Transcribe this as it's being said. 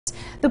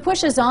The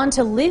push is on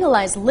to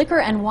legalize liquor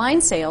and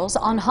wine sales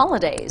on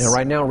holidays. Now,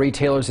 right now,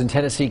 retailers in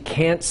Tennessee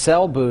can't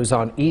sell booze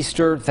on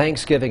Easter,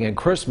 Thanksgiving, and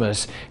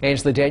Christmas.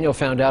 Angela Daniel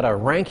found out a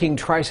ranking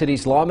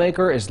Tri-Cities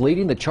lawmaker is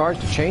leading the charge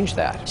to change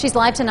that. She's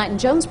live tonight in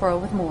Jonesboro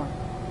with more.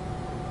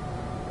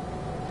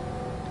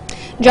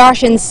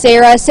 Josh and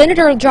Sarah,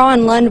 Senator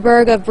Jon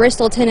Lundberg of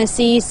Bristol,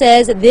 Tennessee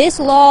says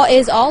this law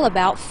is all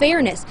about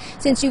fairness,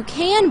 since you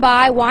can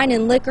buy wine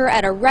and liquor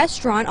at a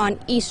restaurant on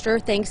Easter,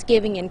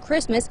 Thanksgiving, and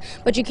Christmas,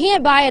 but you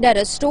can't buy it at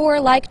a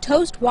store like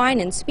Toast Wine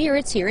and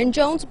Spirits here in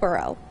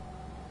Jonesboro.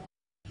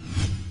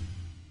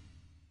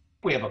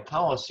 We have a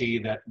policy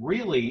that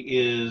really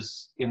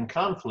is in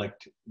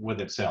conflict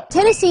with itself.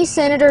 Tennessee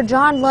Senator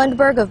Jon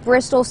Lundberg of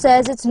Bristol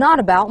says it's not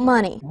about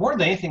money. More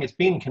than anything, it's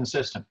being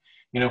consistent.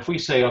 You know, if we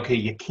say, okay,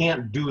 you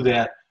can't do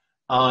that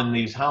on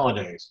these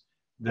holidays,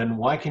 then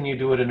why can you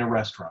do it in a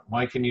restaurant?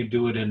 Why can you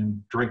do it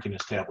in drinking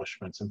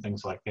establishments and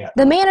things like that?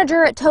 The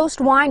manager at Toast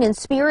Wine and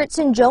Spirits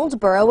in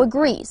Jonesboro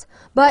agrees,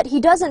 but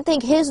he doesn't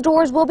think his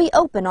doors will be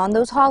open on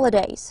those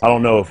holidays. I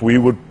don't know if we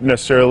would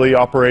necessarily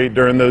operate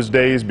during those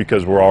days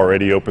because we're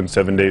already open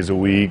 7 days a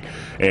week,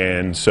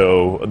 and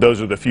so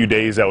those are the few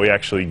days that we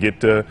actually get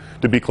to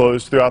be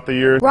closed throughout the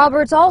year.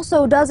 Roberts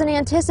also doesn't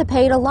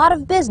anticipate a lot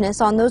of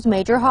business on those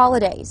major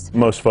holidays.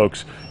 Most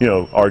folks,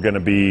 are going to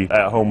be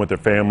at home with their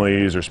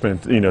families or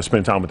spend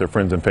time with their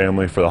friends and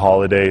family for the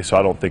holiday, so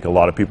I don't think a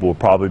lot of people will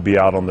probably be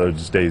out on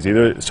those days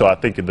either, so I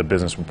think the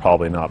business will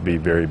probably not be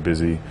very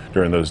busy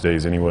during those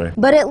days anyway.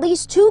 But at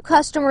least 2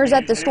 customers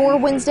at the store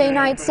Wednesday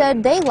night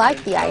said they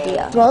like the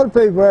idea. A lot of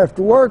people have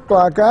to work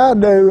like I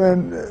do,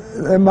 and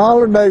them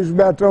holidays is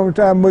about the only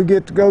time we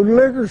get to go to the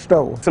liquor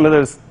store. Some of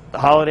those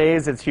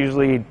holidays, it's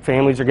usually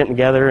families are getting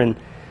together and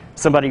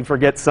somebody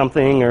forgets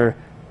something, or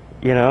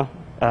you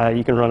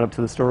can run up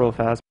to the store real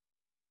fast.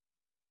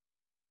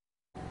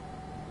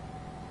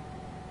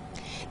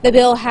 The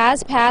bill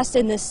has passed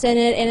in the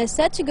Senate and is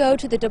set to go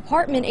to the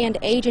Department and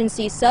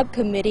Agency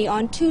Subcommittee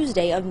on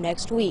Tuesday of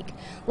next week.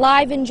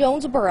 Live in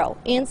Jonesboro,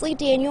 Angela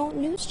Daniel,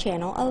 News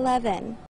Channel 11.